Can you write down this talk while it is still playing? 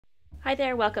Hi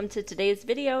there, welcome to today's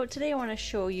video. Today I want to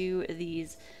show you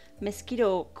these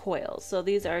mosquito coils. So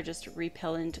these are just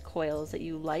repellent coils that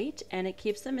you light and it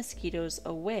keeps the mosquitoes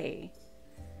away.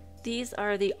 These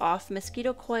are the off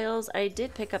mosquito coils. I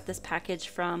did pick up this package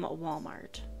from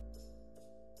Walmart.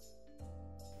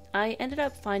 I ended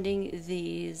up finding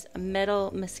these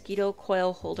metal mosquito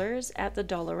coil holders at the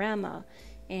Dollarama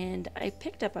and I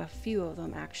picked up a few of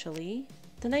them actually.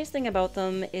 The nice thing about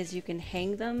them is you can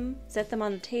hang them, set them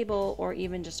on the table, or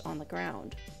even just on the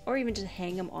ground, or even just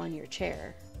hang them on your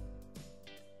chair.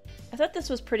 I thought this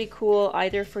was pretty cool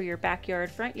either for your backyard,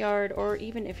 front yard, or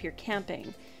even if you're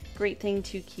camping. Great thing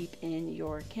to keep in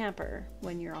your camper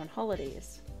when you're on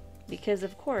holidays. Because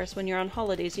of course, when you're on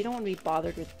holidays, you don't want to be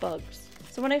bothered with bugs.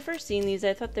 So when I first seen these,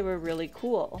 I thought they were really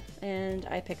cool, and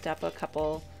I picked up a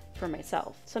couple for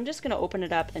myself. So I'm just going to open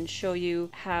it up and show you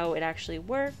how it actually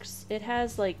works. It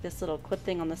has like this little clip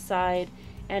thing on the side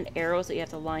and arrows that you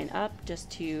have to line up just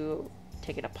to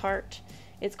take it apart.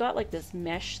 It's got like this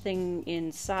mesh thing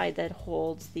inside that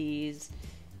holds these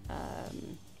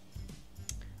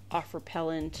off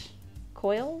repellent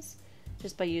coils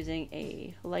just by using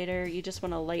a lighter. You just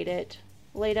want to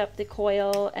light up the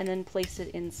coil and then place it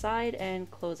inside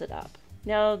and close it up.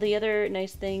 Now the other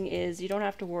nice thing is you don't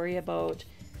have to worry about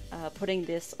putting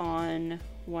this on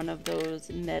one of those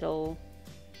metal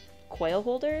coil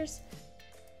holders.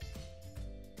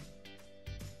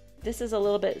 This is a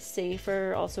little bit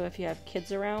safer also if you have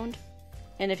kids around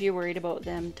and if you're worried about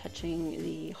them touching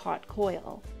the hot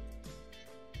coil.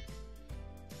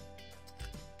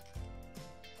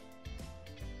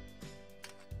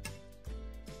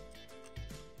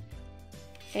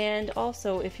 And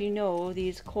also, if you know,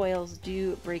 these coils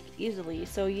do break easily,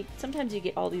 so sometimes you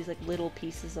get all these like little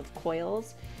pieces of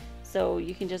coils, so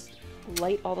you can just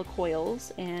light all the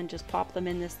coils and just pop them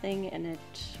in this thing and it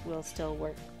will still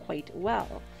work quite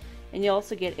well. And you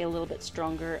also get a little bit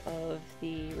stronger of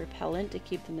the repellent to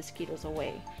keep the mosquitoes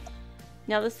away.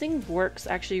 Now this thing works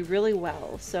actually really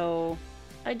well, so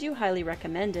I do highly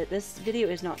recommend it. This video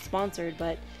is not sponsored,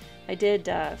 but I did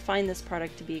find this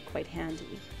product to be quite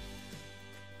handy.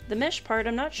 The mesh part,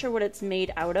 I'm not sure what it's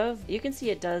made out of. You can see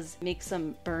it does make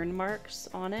some burn marks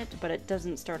on it, but it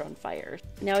doesn't start on fire.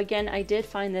 Now again, I did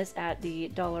find this at the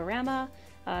Dollarama.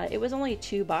 It was only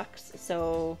 $2,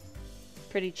 so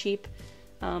pretty cheap.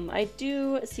 I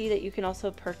do see that you can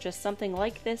also purchase something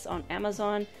like this on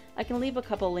Amazon. I can leave a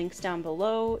couple links down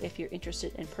below if you're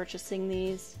interested in purchasing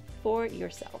these for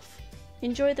yourself.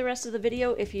 Enjoy the rest of the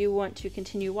video if you want to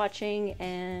continue watching,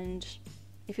 and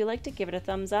if you liked it, give it a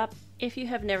thumbs up. If you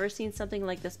have never seen something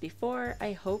like this before,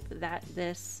 I hope that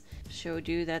this showed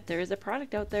you that there is a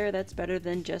product out there that's better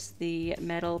than just the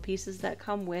metal pieces that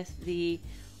come with the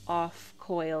off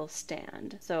coil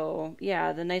stand. So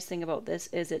yeah, the nice thing about this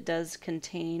is it does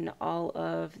contain all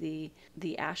of the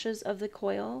ashes of the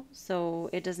coil, so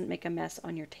it doesn't make a mess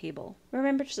on your table.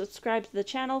 Remember to subscribe to the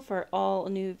channel for all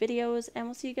new videos, and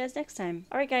we'll see you guys next time.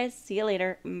 Alright guys, see you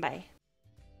later. Bye.